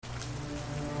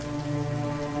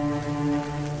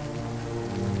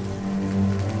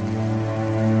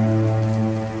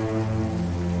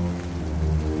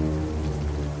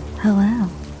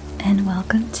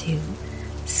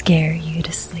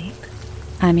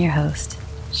I'm your host,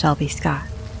 Shelby Scott.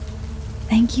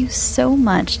 Thank you so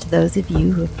much to those of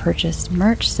you who have purchased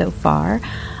merch so far.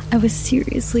 I was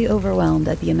seriously overwhelmed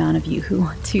at the amount of you who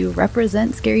want to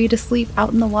represent Scare You to Sleep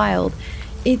out in the wild.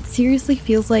 It seriously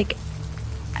feels like,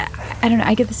 I don't know,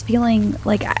 I get this feeling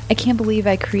like I can't believe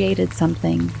I created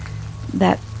something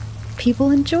that people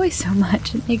enjoy so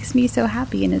much. It makes me so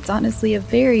happy, and it's honestly a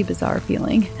very bizarre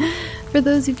feeling. For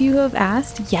those of you who have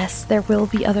asked, yes, there will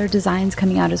be other designs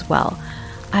coming out as well.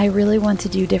 I really want to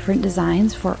do different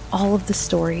designs for all of the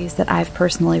stories that I've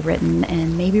personally written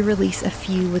and maybe release a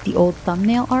few with the old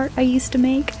thumbnail art I used to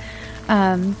make.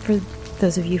 For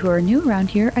those of you who are new around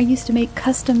here, I used to make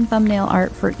custom thumbnail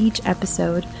art for each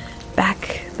episode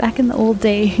back in the old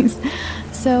days.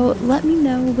 So let me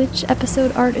know which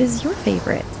episode art is your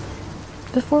favorite.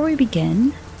 Before we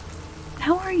begin,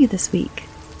 how are you this week?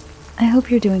 I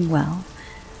hope you're doing well.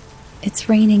 It's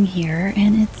raining here,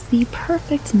 and it's the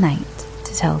perfect night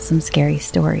to tell some scary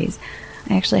stories.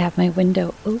 I actually have my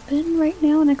window open right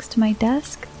now next to my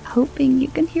desk, hoping you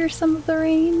can hear some of the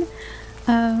rain.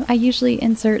 I usually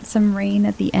insert some rain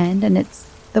at the end, and it's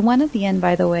the one at the end,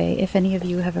 by the way, if any of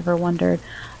you have ever wondered,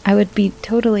 I would be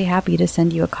totally happy to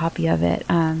send you a copy of it.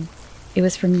 It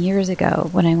was from years ago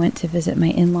when I went to visit my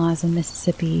in-laws in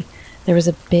Mississippi. There was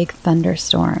a big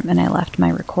thunderstorm, and I left my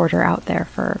recorder out there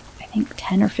for, I think,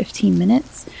 10 or 15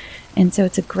 minutes. And so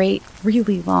it's a great,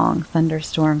 really long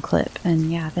thunderstorm clip.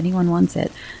 And yeah, if anyone wants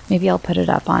it, maybe I'll put it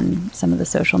up on some of the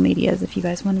social medias if you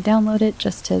guys want to download it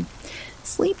just to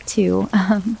sleep to.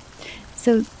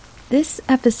 So this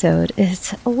episode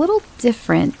is a little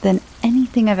different than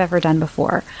anything I've ever done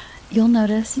before. You'll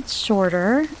notice it's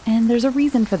shorter, and there's a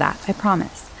reason for that, I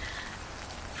promise.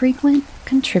 Frequent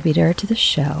contributor to the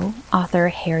show, author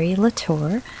Harry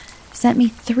Latour, sent me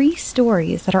 3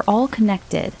 stories that are all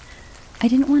connected. I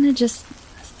didn't want to just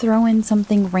throw in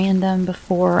something random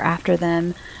before or after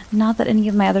them. Not that any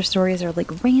of my other stories are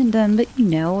like random, but you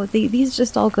know, these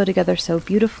just all go together so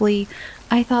beautifully.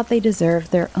 I thought they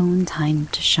deserved their own time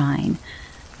to shine.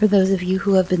 For those of you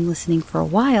who have been listening for a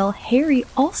while, Harry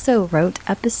also wrote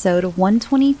episode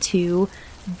 122,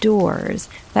 Doors,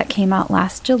 that came out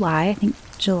last July, I think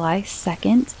July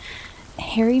 2nd.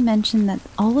 Harry mentioned that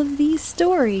all of these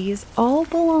stories all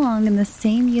belong in the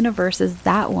same universe as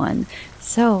that one.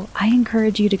 So I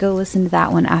encourage you to go listen to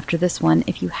that one after this one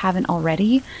if you haven't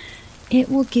already. It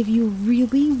will give you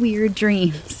really weird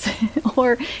dreams.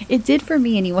 Or it did for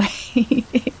me anyway.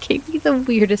 It gave me the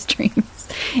weirdest dreams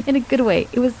in a good way.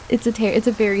 It's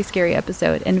a very scary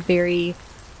episode and very,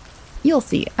 you'll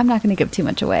see. I'm not going to give too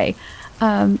much away.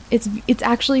 It's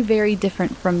actually very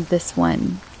different from this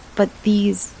one, but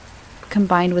these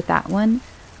combined with that one,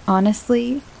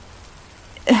 honestly,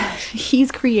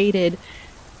 he's created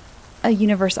a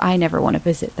universe I never want to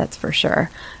visit, that's for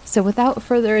sure. So without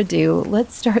further ado,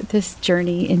 let's start this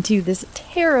journey into this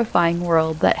terrifying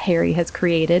world that Harry has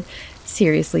created.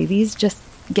 Seriously, these just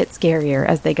get scarier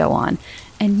as they go on,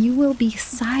 and you will be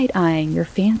side-eyeing your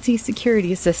fancy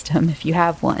security system if you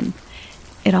have one.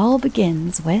 It all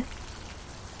begins with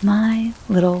My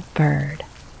Little Bird.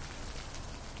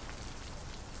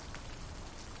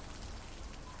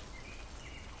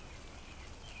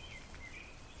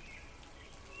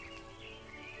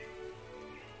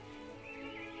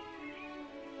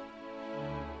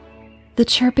 The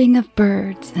chirping of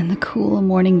birds and the cool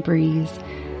morning breeze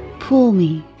pull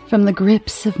me from the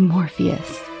grips of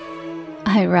Morpheus.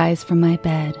 I rise from my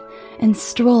bed and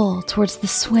stroll towards the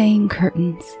swaying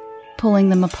curtains, pulling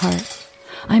them apart.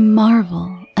 I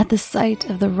marvel at the sight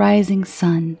of the rising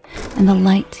sun and the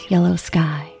light yellow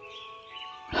sky.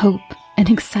 Hope and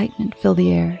excitement fill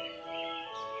the air.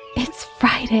 It's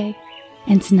Friday,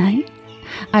 and tonight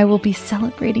I will be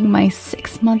celebrating my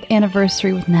 6-month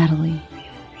anniversary with Natalie.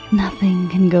 Nothing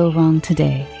can go wrong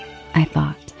today, I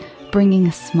thought, bringing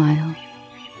a smile.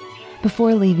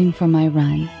 Before leaving for my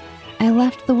run, I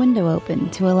left the window open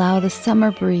to allow the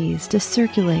summer breeze to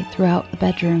circulate throughout the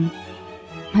bedroom.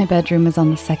 My bedroom is on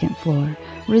the 2nd floor,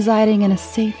 residing in a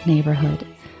safe neighborhood.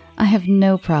 I have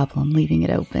no problem leaving it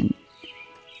open.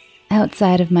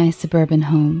 Outside of my suburban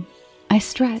home, I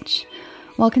stretch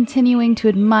while continuing to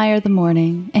admire the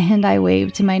morning, and I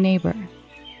wave to my neighbor.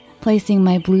 Placing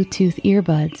my Bluetooth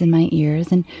earbuds in my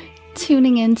ears and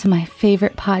tuning into my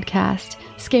favorite podcast,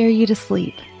 Scare You to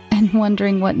Sleep, and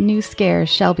wondering what new scares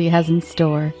Shelby has in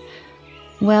store.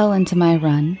 Well into my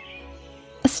run,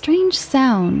 a strange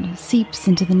sound seeps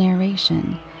into the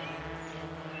narration.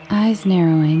 Eyes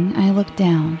narrowing, I look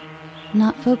down,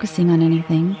 not focusing on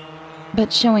anything,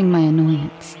 but showing my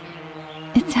annoyance.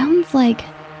 It sounds like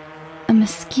a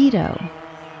mosquito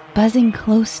buzzing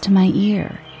close to my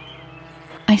ear.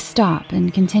 I stop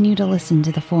and continue to listen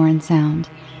to the foreign sound.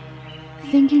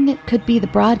 Thinking it could be the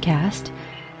broadcast,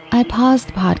 I pause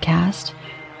the podcast,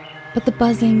 but the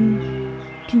buzzing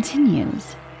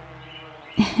continues.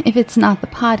 If it's not the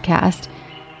podcast,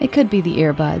 it could be the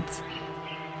earbuds.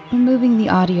 Removing the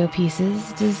audio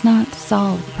pieces does not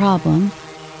solve the problem,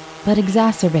 but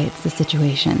exacerbates the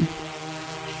situation.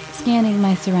 Scanning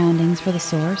my surroundings for the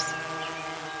source,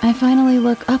 I finally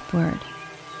look upward,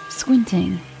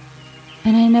 squinting,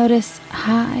 and I notice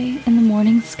high in the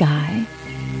morning sky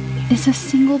is a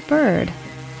single bird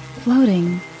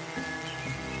floating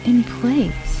in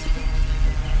place.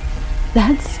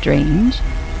 That's strange.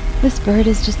 This bird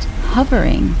is just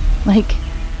hovering, like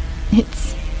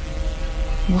it's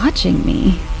watching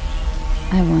me.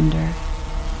 I wonder.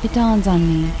 It dawns on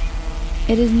me.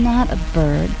 It is not a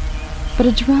bird, but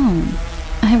a drone.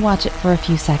 I watch it for a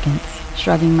few seconds,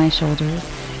 shrugging my shoulders,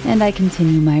 and I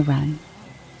continue my run.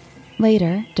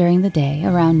 Later, during the day,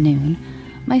 around noon,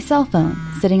 my cell phone,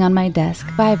 sitting on my desk,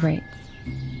 vibrates.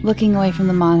 Looking away from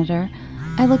the monitor,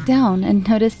 I look down and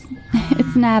notice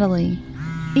it's Natalie.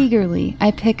 Eagerly, I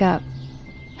pick up.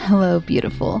 "Hello,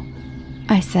 beautiful,"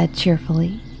 I said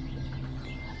cheerfully.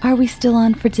 "Are we still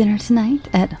on for dinner tonight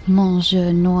at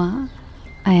Manger Noir?"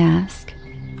 I ask.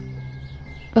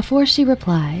 Before she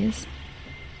replies,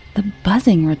 the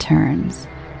buzzing returns,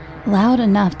 loud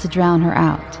enough to drown her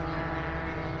out.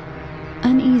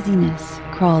 Uneasiness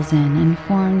crawls in and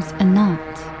forms a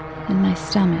knot in my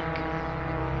stomach.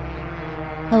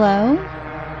 "Hello?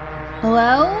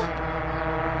 Hello?"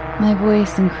 My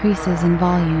voice increases in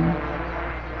volume.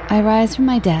 I rise from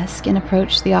my desk and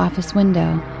approach the office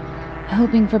window,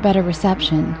 hoping for better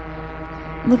reception.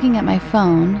 Looking at my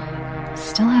phone,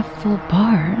 "Still have full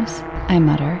bars," I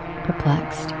mutter,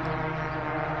 perplexed.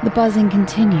 The buzzing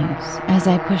continues as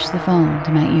I push the phone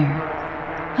to my ear.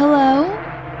 "Hello?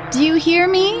 Do you hear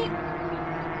me?"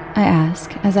 I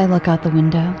ask as I look out the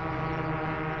window.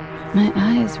 My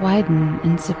eyes widen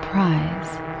in surprise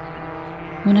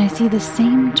when I see the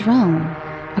same drone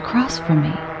across from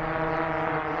me.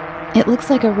 It looks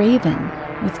like a raven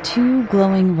with 2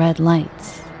 glowing red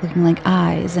lights, looking like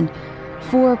eyes, and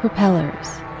 4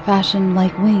 propellers fashioned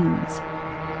like wings.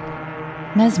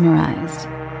 Mesmerized,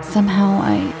 somehow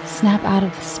I snap out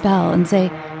of the spell and say,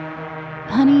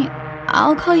 "Honey,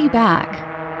 I'll call you back."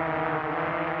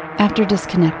 After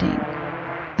disconnecting,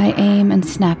 I aim and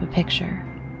snap a picture.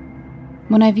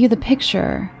 When I view the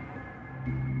picture,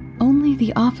 only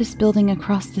the office building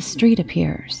across the street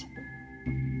appears.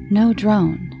 No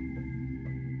drone.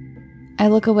 I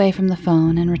look away from the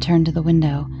phone and return to the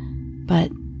window, but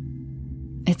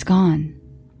it's gone.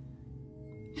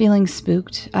 Feeling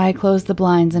spooked, I close the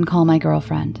blinds and call my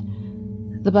girlfriend.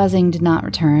 The buzzing did not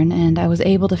return, and I was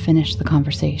able to finish the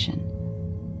conversation.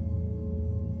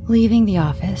 Leaving the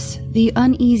office, the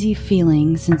uneasy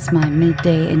feeling since my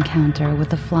midday encounter with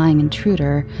the flying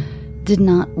intruder did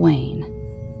not wane.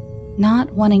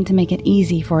 Not wanting to make it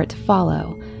easy for it to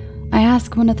follow, I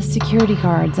ask one of the security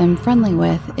guards I'm friendly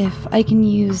with if I can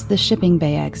use the shipping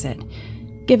bay exit,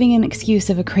 giving an excuse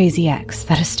of a crazy ex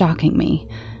that is stalking me.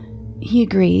 He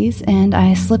agrees, and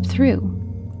I slip through,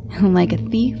 like a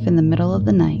thief in the middle of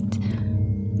the night.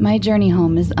 My journey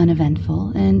home is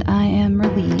uneventful, and I am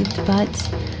relieved, but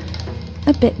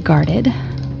a bit guarded.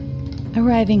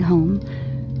 Arriving home,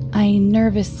 I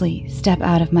nervously step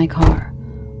out of my car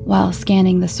while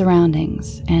scanning the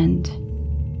surroundings and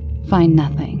find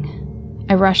nothing.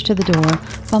 I rush to the door,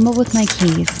 fumble with my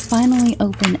keys, finally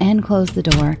open and close the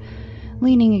door.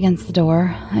 Leaning against the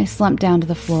door, I slump down to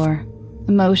the floor,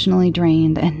 emotionally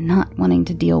drained and not wanting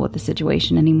to deal with the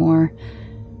situation anymore.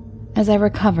 As I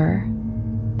recover,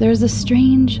 there's a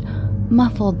strange,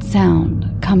 muffled sound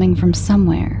coming from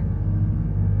somewhere,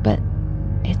 but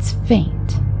it's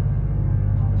faint.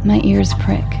 My ears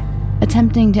prick,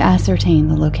 attempting to ascertain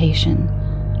the location.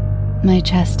 My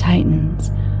chest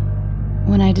tightens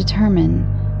when I determine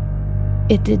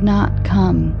it did not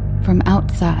come from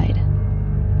outside,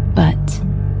 but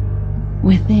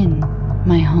within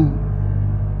my home.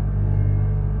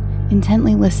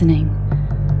 Intently listening,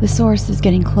 the source is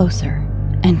getting closer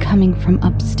and coming from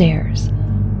upstairs.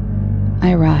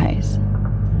 I rise.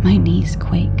 My knees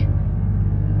quake.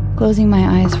 Closing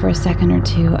my eyes for a second or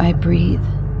two, I breathe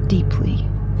deeply.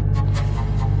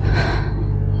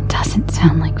 It doesn't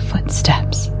sound like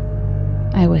footsteps,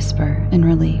 I whisper in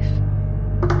relief.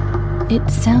 It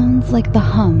sounds like the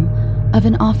hum of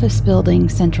an office building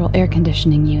central air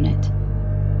conditioning unit,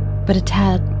 but a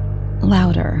tad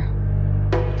louder.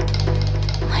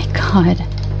 My God,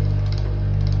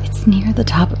 it's near the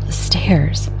top of the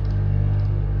stairs.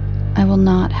 I will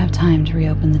not have time to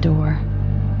reopen the door.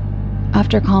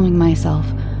 After calming myself,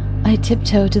 I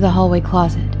tiptoe to the hallway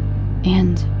closet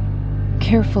and,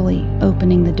 carefully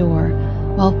opening the door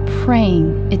while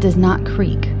praying it does not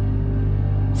creak.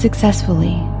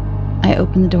 Successfully, I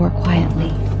open the door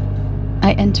quietly.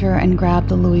 I enter and grab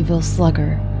the Louisville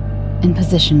Slugger and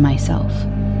position myself.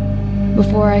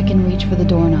 Before I can reach for the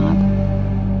doorknob,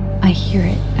 I hear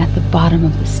it at the bottom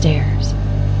of the stairs,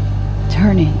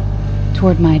 turning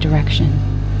toward my direction.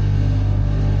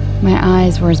 My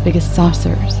eyes were as big as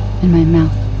saucers, and my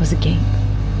mouth was agape,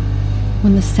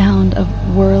 when the sound of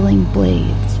whirling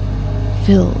blades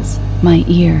fills my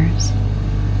ears.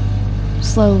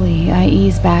 Slowly, I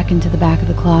ease back into the back of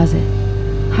the closet,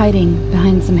 hiding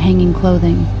behind some hanging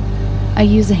clothing. I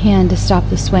use a hand to stop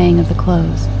the swaying of the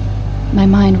clothes. My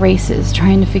mind races,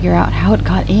 trying to figure out how it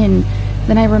got in.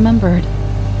 Then I remembered.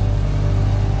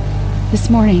 This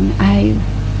morning, I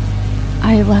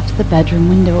left the bedroom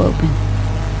window open,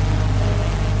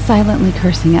 silently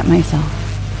cursing at myself.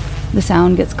 The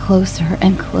sound gets closer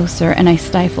and closer, and I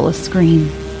stifle a scream.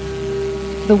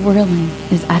 The whirling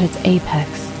is at its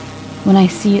apex when I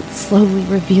see it slowly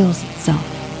reveals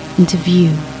itself into view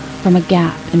from a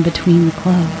gap in between the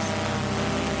clothes.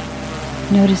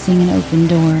 Noticing an open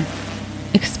door,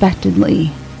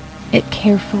 expectantly, it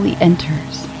carefully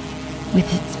enters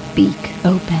with its beak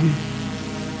open.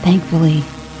 Thankfully,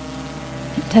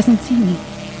 it doesn't see me,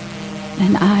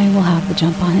 and I will have the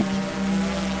jump on it.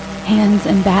 Hands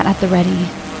and bat at the ready,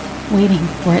 waiting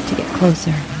for it to get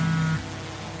closer.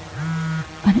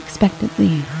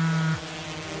 Unexpectedly,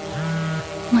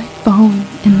 my phone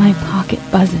in my pocket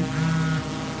buzzes,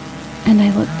 and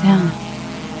I look down.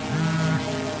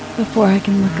 Before I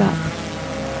can look up,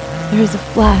 there is a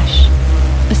flash,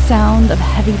 a sound of a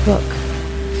heavy book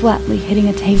flatly hitting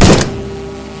a table.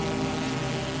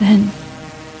 Then,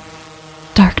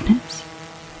 darkness.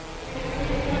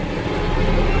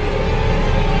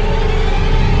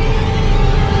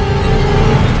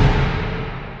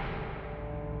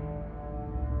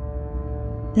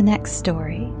 The next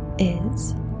story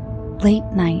is Late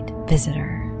Night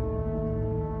Visitor.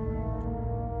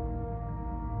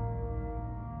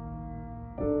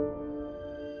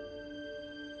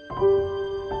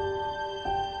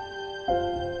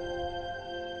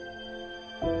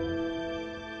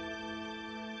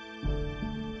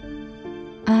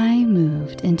 I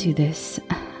moved into this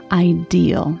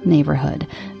ideal neighborhood,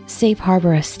 Safe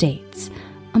Harbor Estates,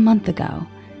 a month ago.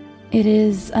 It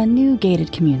is a new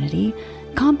gated community,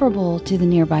 comparable to the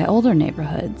nearby older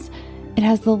neighborhoods. It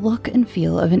has the look and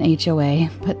feel of an HOA,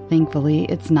 but thankfully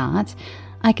it's not.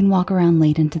 I can walk around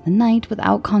late into the night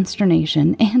without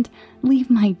consternation and leave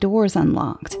my doors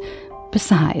unlocked.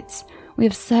 Besides, we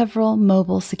have several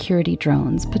mobile security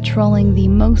drones patrolling the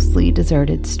mostly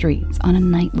deserted streets on a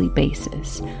nightly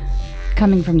basis.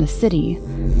 Coming from the city,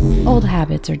 old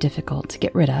habits are difficult to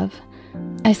get rid of.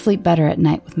 I sleep better at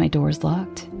night with my doors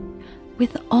locked.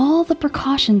 With all the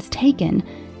precautions taken,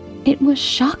 it was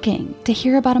shocking to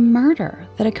hear about a murder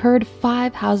that occurred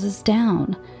 5 houses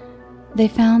down. They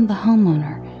found the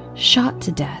homeowner shot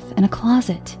to death in a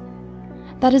closet.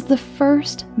 That is the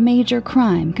first major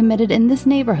crime committed in this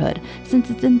neighborhood since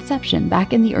its inception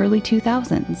back in the early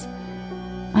 2000s.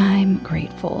 I'm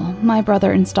grateful my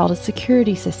brother installed a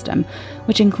security system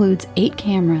which includes 8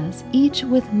 cameras, each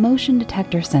with motion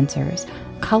detector sensors,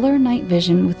 color night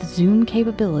vision with zoom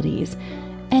capabilities.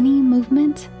 Any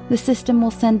movement, the system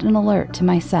will send an alert to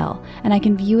my cell, and I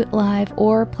can view it live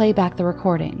or play back the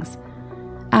recordings.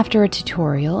 After a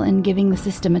tutorial and giving the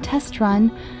system a test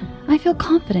run, I feel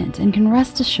confident and can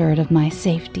rest assured of my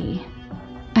safety.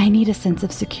 I need a sense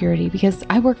of security because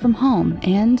I work from home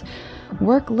and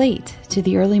work late to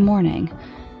the early morning.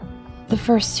 The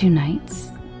first 2 nights,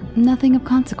 nothing of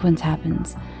consequence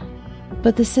happens,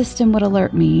 but the system would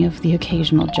alert me of the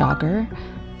occasional jogger,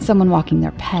 someone walking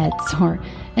their pets, or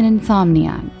an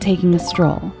insomniac taking a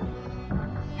stroll.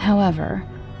 However,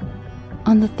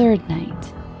 on the 3rd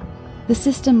night, the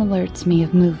system alerts me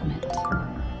of movement.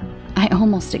 I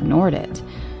almost ignored it,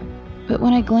 but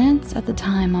when I glanced at the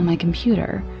time on my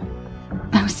computer,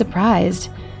 I was surprised.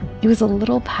 It was a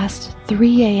little past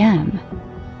 3 a.m.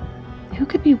 Who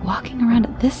could be walking around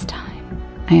at this time?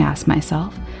 I asked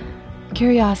myself.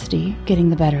 Curiosity getting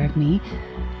the better of me,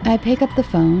 I pick up the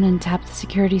phone and tap the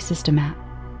security system app.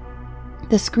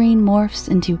 The screen morphs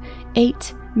into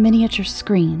 8 miniature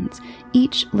screens,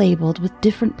 each labeled with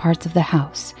different parts of the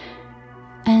house,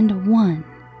 and one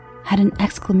had an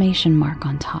exclamation mark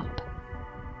on top.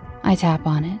 I tap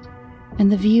on it,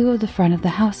 and the view of the front of the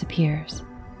house appears.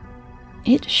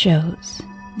 It shows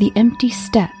the empty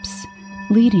steps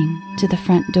leading to the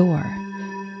front door.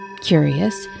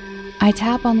 Curious, I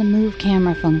tap on the move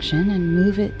camera function and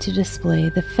move it to display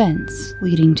the fence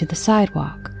leading to the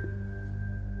sidewalk.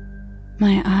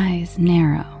 My eyes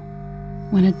narrow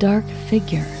when a dark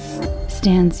figure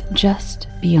stands just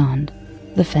beyond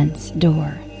the fence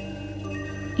door.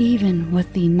 Even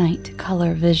with the night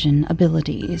color vision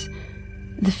abilities,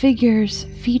 the figure's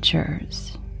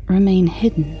features remain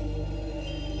hidden.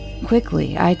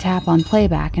 Quickly, I tap on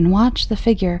playback and watch the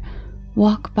figure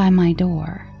walk by my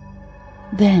door.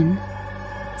 Then,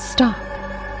 stop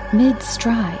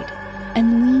mid-stride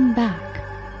and lean back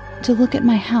to look at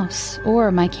my house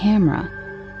or my camera.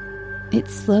 It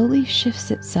slowly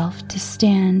shifts itself to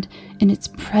stand in its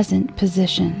present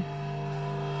position.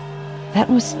 That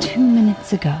was 2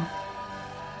 minutes ago.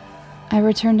 I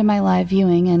return to my live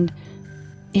viewing and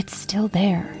it's still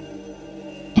there,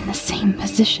 in the same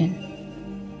position.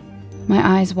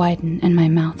 My eyes widen and my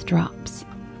mouth drops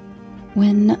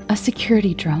when a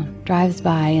security drone drives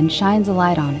by and shines a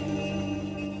light on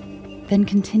it, then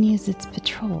continues its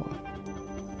patrol.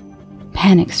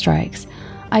 Panic strikes.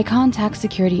 I contact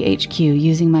Security HQ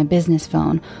using my business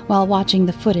phone while watching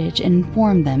the footage and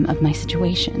inform them of my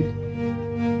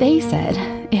situation. They said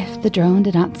if the drone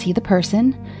did not see the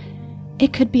person,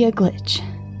 it could be a glitch.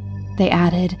 They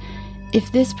added,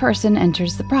 if this person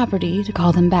enters the property, to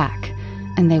call them back,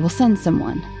 and they will send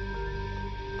someone.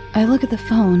 I look at the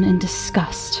phone in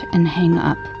disgust and hang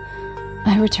up.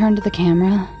 I return to the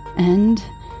camera, and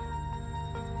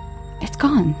it's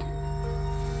gone.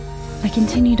 I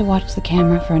continue to watch the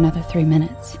camera for another 3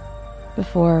 minutes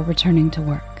before returning to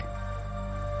work.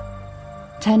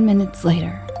 10 minutes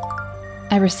later,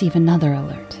 I receive another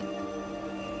alert.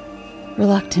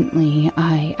 Reluctantly,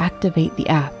 I activate the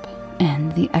app,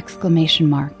 and the exclamation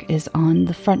mark is on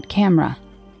the front camera.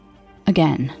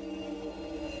 Again.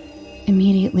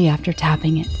 Immediately after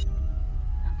tapping it,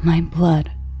 my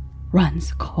blood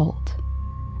runs cold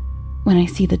when I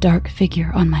see the dark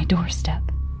figure on my doorstep,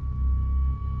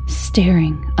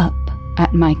 staring up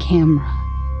at my camera.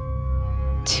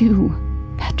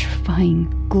 2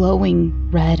 petrifying,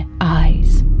 glowing red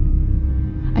eyes.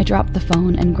 I drop the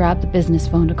phone and grab the business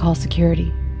phone to call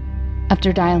security.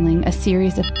 After dialing, a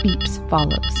series of beeps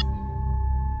follows.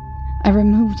 I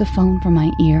remove the phone from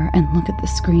my ear and look at the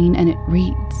screen, and it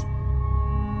reads,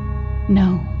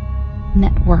 "No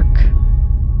network."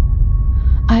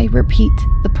 I repeat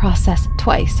the process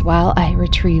twice while I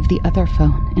retrieve the other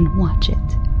phone and watch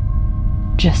it.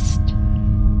 Just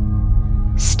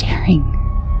staring.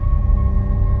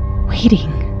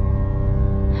 Waiting.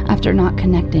 After not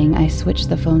connecting, I switch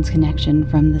the phone's connection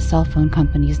from the cell phone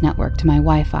company's network to my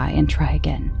Wi-Fi and try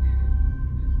again.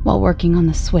 While working on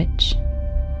the switch,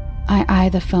 I eye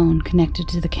the phone connected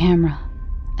to the camera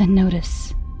and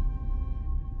notice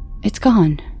it's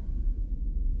gone.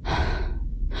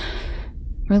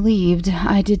 Relieved,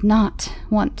 I did not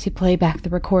want to play back the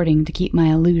recording to keep my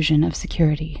illusion of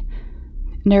security.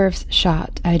 Nerves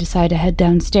shot, I decide to head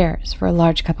downstairs for a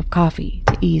large cup of coffee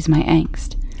to ease my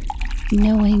angst,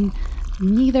 knowing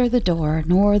neither the door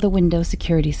nor the window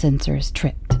security sensors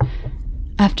tripped.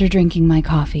 After drinking my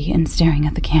coffee and staring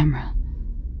at the camera,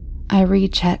 I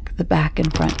recheck the back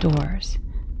and front doors,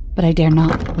 but I dare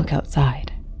not look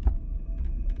outside.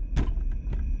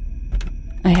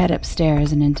 I head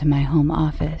upstairs and into my home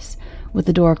office with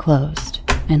the door closed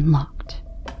and locked.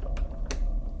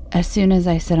 As soon as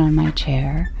I sit on my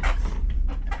chair,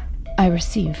 I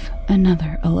receive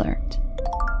another alert.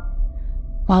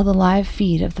 While the live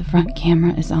feed of the front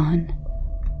camera is on,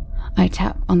 I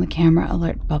tap on the camera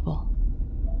alert bubble,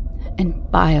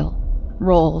 and bile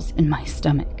rolls in my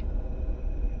stomach.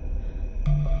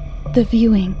 The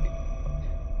viewing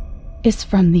is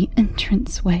from the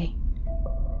entranceway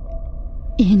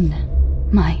in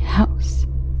my house,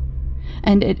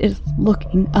 and it is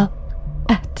looking up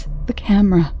at the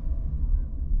camera.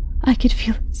 I could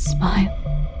feel it smile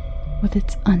with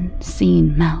its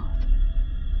unseen mouth.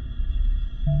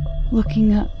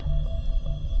 Looking up,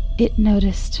 it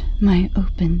noticed my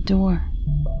open door.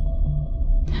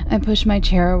 I push my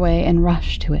chair away and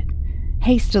rush to it.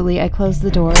 Hastily, I close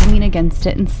the door, lean against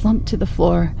it, and slump to the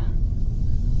floor.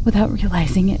 Without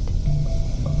realizing it,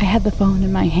 I had the phone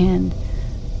in my hand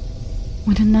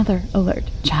when another alert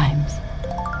chimes.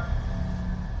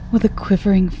 With a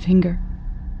quivering finger,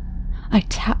 I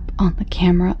tap on the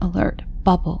camera alert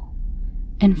bubble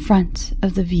in front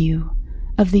of the view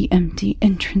of the empty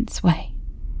entranceway.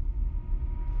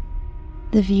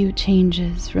 The view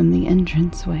changes from the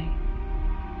entranceway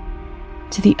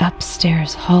to the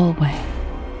upstairs hallway.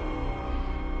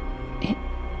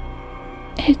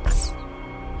 It's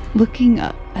looking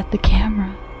up at the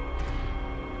camera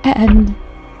and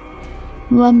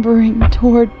lumbering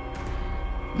toward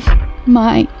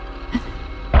My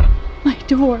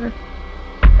door.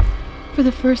 For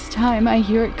the first time, I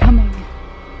hear it coming.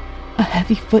 A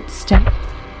heavy footstep.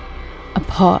 A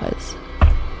pause.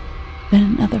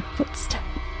 Then another footstep.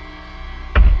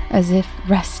 As if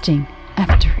resting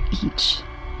after each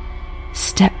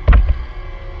step.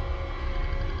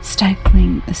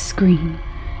 Stifling a scream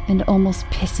and almost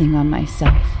pissing on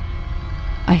myself,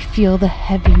 I feel the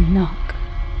heavy knock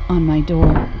on my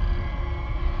door.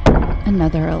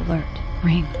 Another alert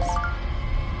rings,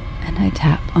 and I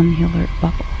tap on the alert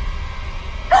bubble,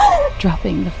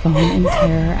 dropping the phone in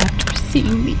terror after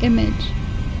seeing the image.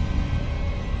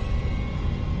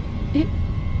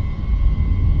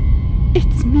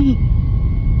 It's me,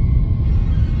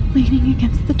 leaning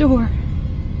against the door.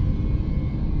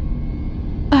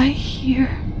 I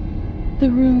hear the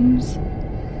room's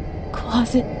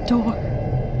closet door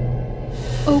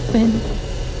open.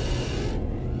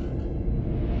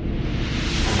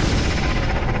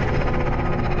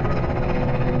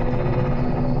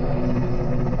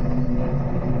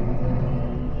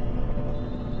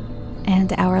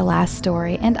 And our last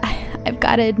story, and I've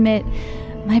got to admit,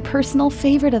 my personal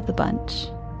favorite of the bunch.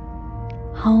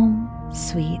 Home,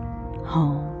 Sweet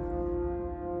Home.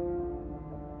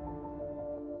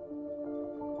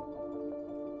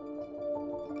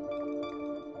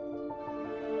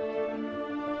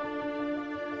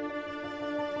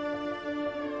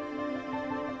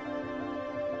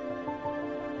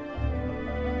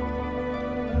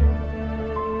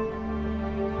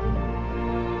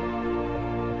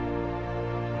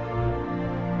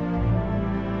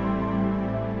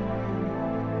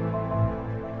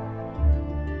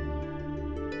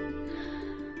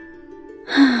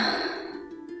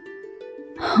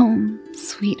 Home,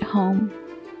 sweet home,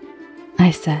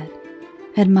 I said,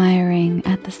 admiring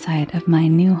at the sight of my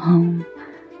new home,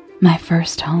 my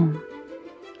first home.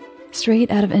 Straight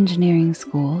out of engineering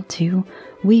school to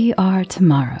We Are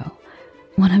Tomorrow,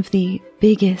 one of the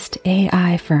biggest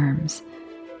AI firms.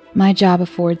 My job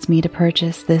affords me to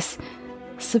purchase this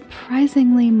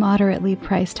surprisingly moderately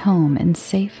priced home in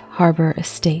Safe Harbor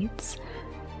Estates.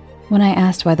 When I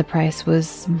asked why the price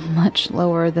was much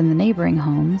lower than the neighboring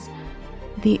homes,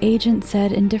 the agent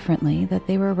said indifferently that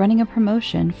they were running a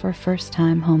promotion for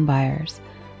first-time homebuyers.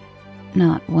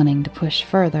 Not wanting to push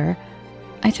further,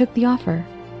 I took the offer.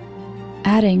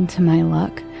 Adding to my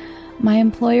luck, my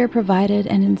employer provided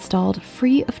and installed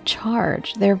free of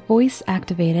charge their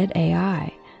voice-activated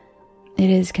AI. It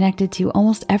is connected to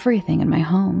almost everything in my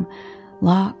home: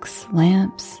 locks,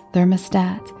 lamps,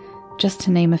 thermostat, just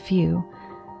to name a few.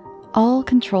 All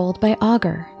controlled by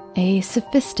Augur, a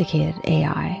sophisticated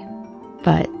AI.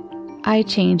 But I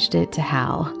changed it to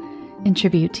Hal, in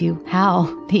tribute to Hal,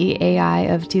 the AI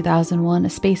of 2001: A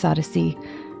Space Odyssey.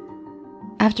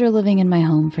 After living in my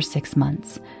home for 6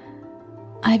 months,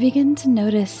 I began to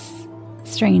notice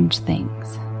strange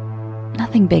things.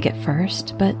 Nothing big at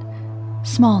first, but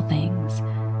small things,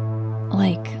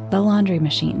 like the laundry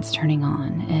machines turning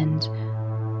on and,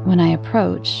 when I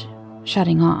approach,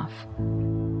 shutting off.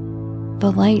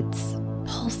 The lights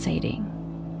pulsating,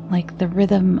 like the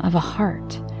rhythm of a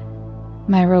heart.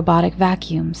 My robotic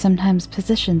vacuum sometimes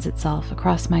positions itself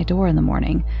across my door in the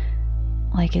morning,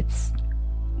 like it's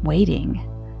waiting.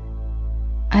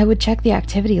 I would check the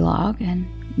activity log, and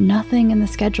nothing in the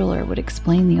scheduler would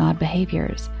explain the odd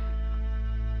behaviors.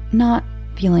 Not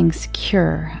feeling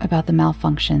secure about the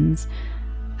malfunctions,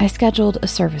 I scheduled a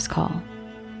service call.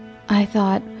 I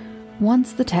thought,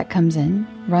 once the tech comes in,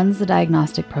 runs the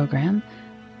diagnostic program,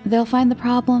 they'll find the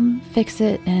problem, fix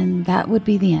it, and that would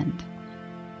be the end.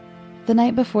 The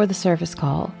night before the service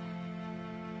call,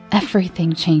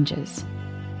 everything changes.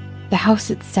 The house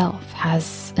itself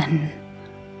has an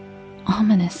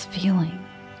ominous feeling,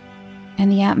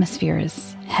 and the atmosphere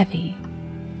is heavy.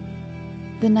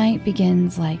 The night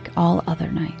begins like all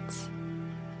other nights.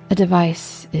 A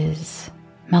device is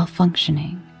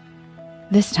malfunctioning.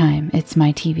 This time, it's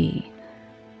my TV.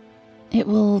 It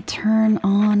will turn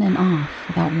on and off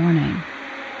without warning.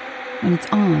 When it's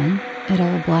on,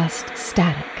 it'll blast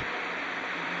static,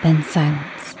 then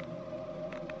silence.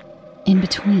 In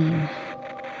between,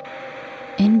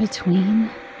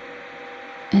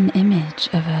 an image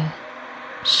of a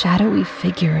shadowy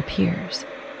figure appears,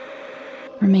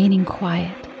 remaining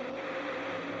quiet.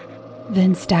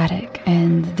 Then static,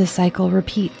 and the cycle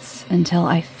repeats until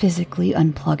I physically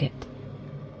unplug it.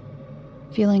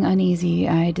 Feeling uneasy,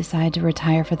 I decide to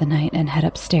retire for the night and head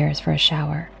upstairs for a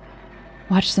shower,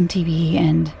 watch some TV,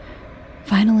 and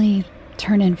finally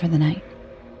turn in for the night.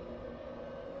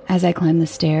 As I climb the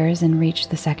stairs and reach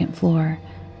the second floor,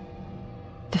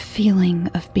 the feeling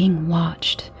of being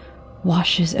watched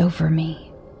washes over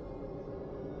me.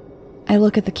 I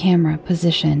look at the camera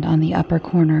positioned on the upper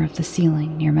corner of the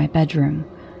ceiling near my bedroom.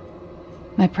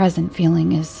 My present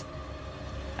feeling is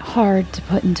hard to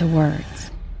put into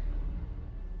words,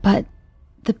 but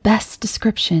the best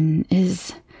description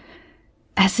is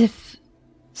as if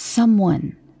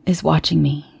someone is watching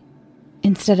me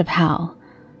instead of Hal.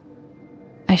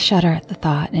 I shudder at the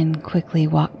thought and quickly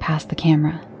walk past the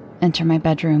camera, enter my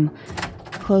bedroom,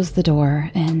 close the door,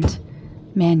 and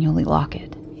manually lock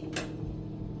it.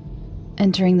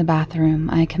 Entering the bathroom,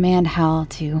 I command Hal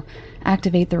to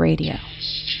activate the radio,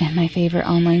 and my favorite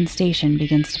online station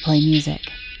begins to play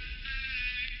music.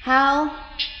 Hal,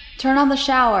 turn on the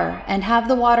shower and have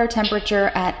the water temperature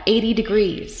at 80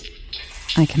 degrees,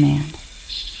 I command.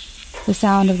 The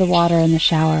sound of the water in the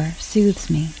shower soothes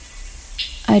me.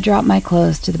 I drop my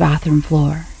clothes to the bathroom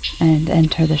floor and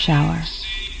enter the shower,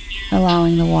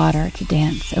 allowing the water to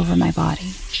dance over my body.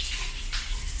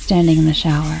 Standing in the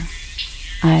shower,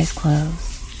 eyes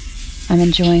closed, I'm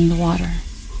enjoying the water,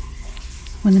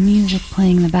 when the music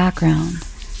playing in the background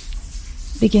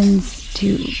begins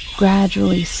to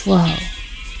gradually slow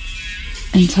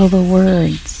until the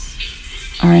words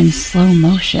are in slow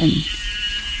motion.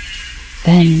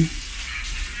 Then,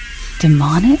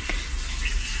 demonic?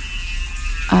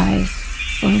 Eyes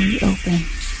slowly open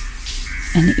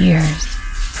and ears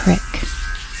prick.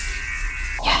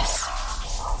 Yes,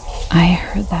 I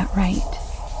heard that right,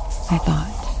 I thought.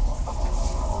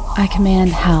 I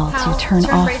command Hal to turn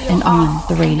off and on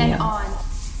the radio.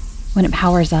 When it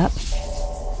powers up,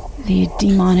 the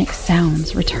demonic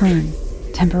sounds return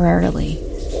temporarily.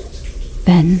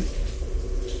 Then,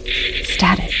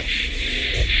 static.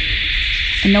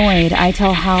 Annoyed, I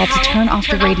tell Hal to turn off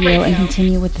the radio and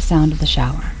continue with the sound of the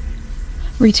shower.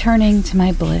 Returning to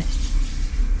my bliss,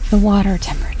 the water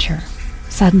temperature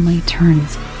suddenly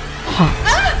turns hot.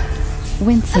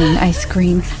 Wincing, I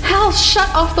scream, "Hal, shut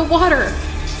off the water!"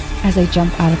 as I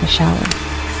jump out of the shower.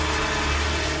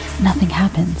 Nothing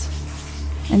happens,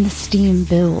 and the steam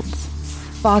builds,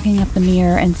 fogging up the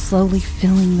mirror and slowly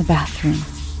filling the bathroom.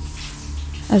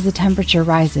 As the temperature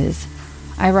rises,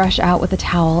 I rush out with a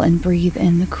towel and breathe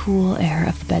in the cool air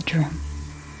of the bedroom.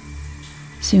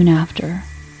 Soon after,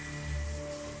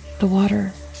 the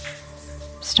water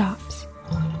stops,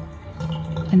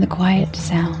 and the quiet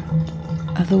sound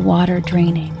of the water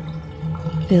draining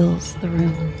fills the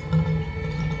room.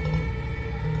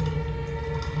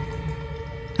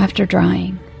 After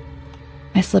drying,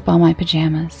 I slip on my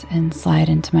pajamas and slide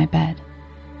into my bed.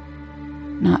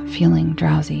 Not feeling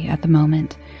drowsy at the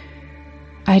moment,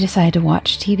 I decide to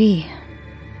watch TV.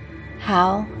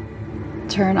 "Hal,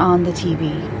 turn on the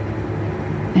TV,"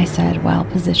 I said while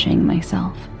positioning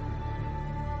myself.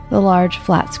 The large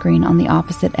flat screen on the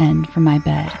opposite end from my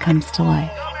bed comes to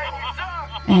life,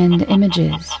 and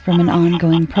images from an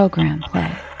ongoing program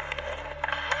play.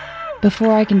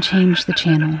 Before I can change the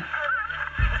channel,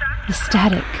 the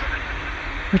static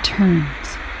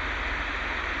returns.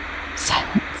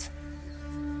 Silence,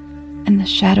 and the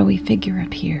shadowy figure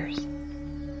appears.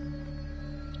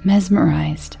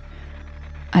 Mesmerized,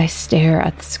 I stare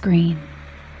at the screen.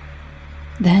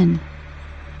 Then,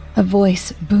 a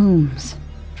voice booms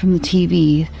from the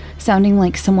TV, sounding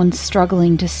like someone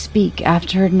struggling to speak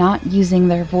after not using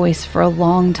their voice for a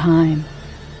long time.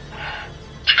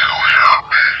 "Do you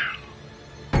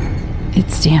hear me?"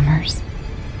 It stammers.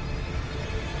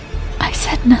 I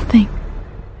said nothing,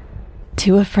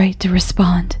 too afraid to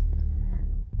respond,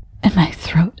 and my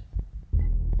throat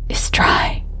is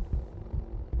dry.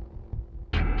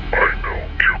 "I know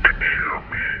you can hear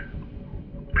me,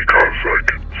 because I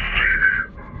can see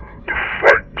the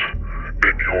fright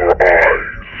in your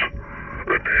eyes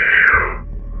and hear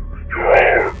your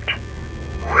heart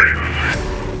racing."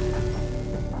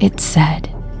 It said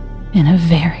in a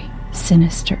very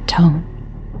sinister tone.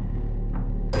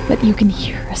 But you can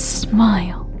hear a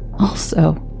smile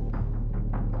also.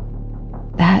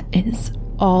 That is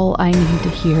all I need to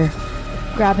hear.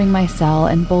 Grabbing my cell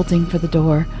and bolting for the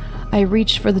door, I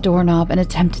reach for the doorknob and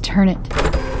attempt to turn it.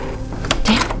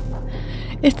 Damn,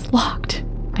 it's locked,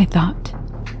 I thought.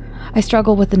 I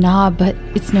struggle with the knob, but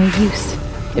it's no use.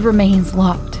 It remains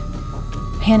locked.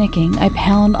 Panicking, I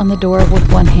pound on the door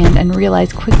with one hand and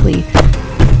realize quickly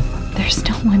there's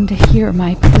no one to hear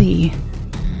my plea.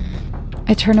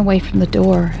 I turn away from the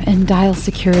door and dial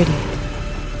security.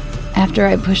 After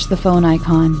I push the phone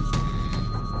icon,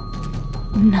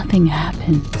 nothing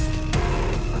happens.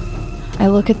 I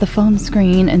look at the phone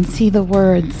screen and see the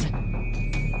words,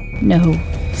 "No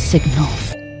signal."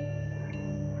 "It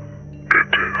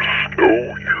is no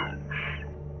use.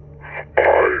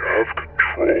 I have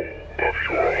control of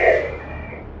your home.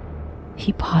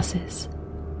 He pauses.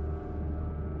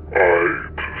 I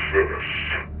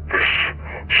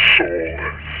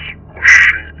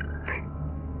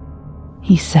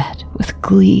he said with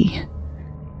glee.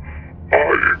 I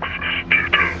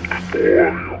existed before your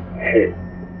home was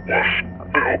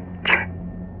built.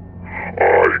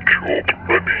 I killed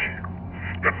many,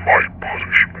 and my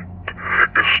punishment is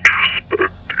to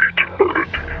spend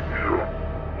eternity here,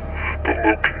 the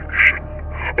location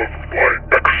of my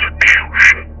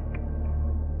execution.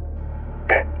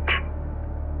 But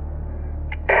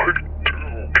I do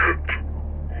get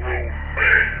Romaine,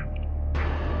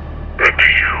 and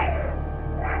you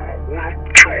will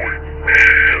join me.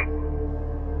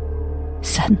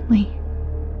 Suddenly,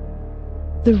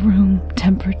 the room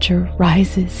temperature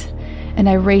rises, and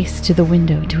I race to the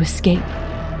window to escape.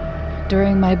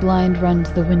 During my blind run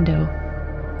to the window,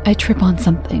 I trip on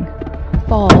something,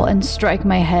 fall and strike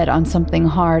my head on something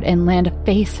hard, and land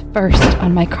face first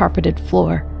on my carpeted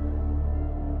floor.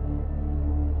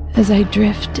 As I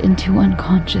drift into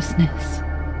unconsciousness,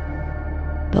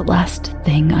 the last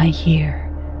thing I hear,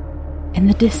 in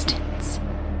the distance,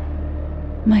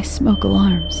 my smoke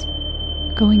alarms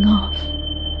going off,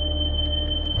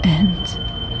 and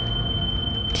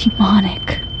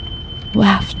demonic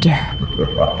laughter.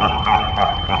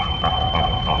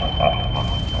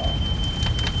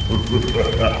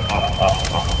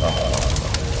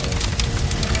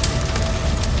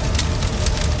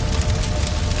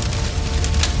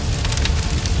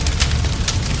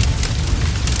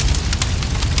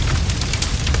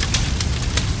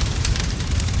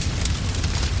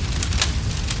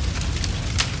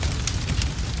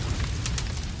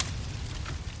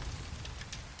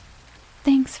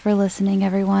 Thanks for listening,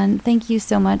 everyone. Thank you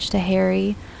so much to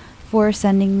Harry for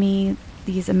sending me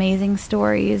these amazing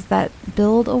stories that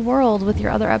build a world with your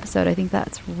other episode. I think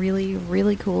that's really,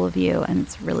 really cool of you, and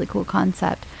it's a really cool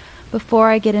concept. Before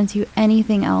I get into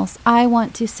anything else, I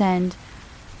want to send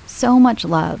so much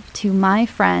love to my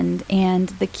friend and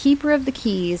the keeper of the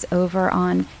keys over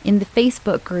in the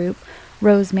Facebook group,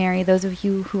 Rosemary. Those of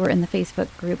you who are in the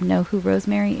Facebook group know who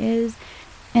Rosemary is.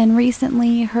 And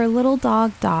recently, her little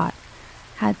dog, Dot,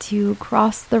 had to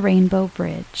cross the Rainbow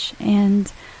Bridge,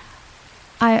 and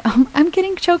I'm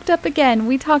getting choked up again.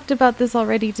 We talked about this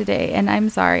already today, and I'm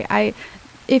sorry.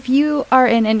 If you are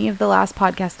in any of the last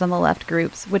Podcast on the Left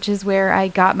groups, which is where I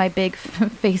got my big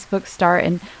Facebook start,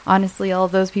 and honestly, all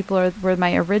of those people were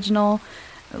my original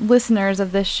listeners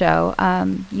of this show.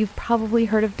 You've probably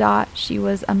heard of Dot. She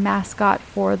was a mascot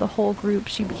for the whole group.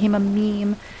 She became a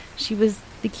meme. She was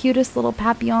the cutest little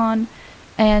Papillon,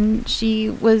 and she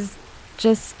was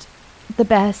just the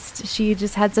best. She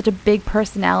just had such a big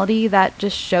personality that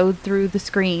just showed through the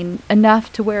screen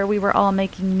enough to where we were all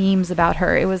making memes about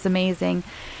her. It was amazing.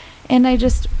 And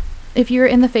if you're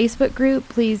in the Facebook group,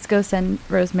 please go send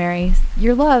Rosemary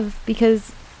your love,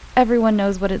 because everyone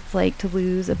knows what it's like to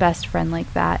lose a best friend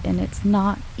like that, and it's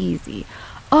not easy.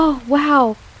 Oh,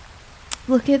 wow.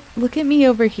 Look at me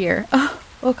over here.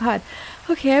 Oh God.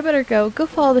 Okay, I better go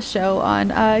follow the show on,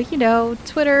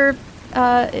 Twitter,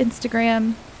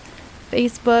 Instagram,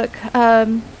 Facebook.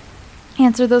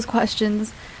 Answer those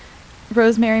questions.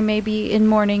 Rosemary may be in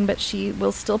mourning, but she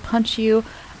will still punch you.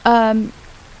 Answer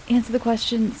the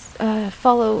questions.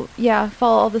 Follow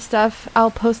all the stuff.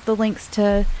 I'll post the links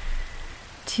to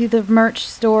the merch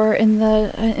store in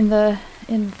the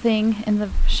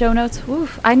show notes.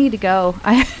 Oof, I need to go.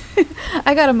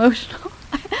 I got emotional.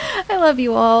 I love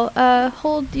you all.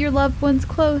 Hold your loved ones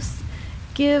close.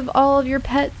 Give all of your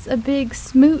pets a big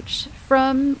smooch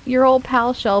from your old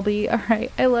pal Shelby. All right,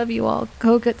 I love you all.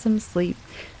 Go get some sleep.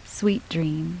 Sweet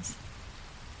dreams.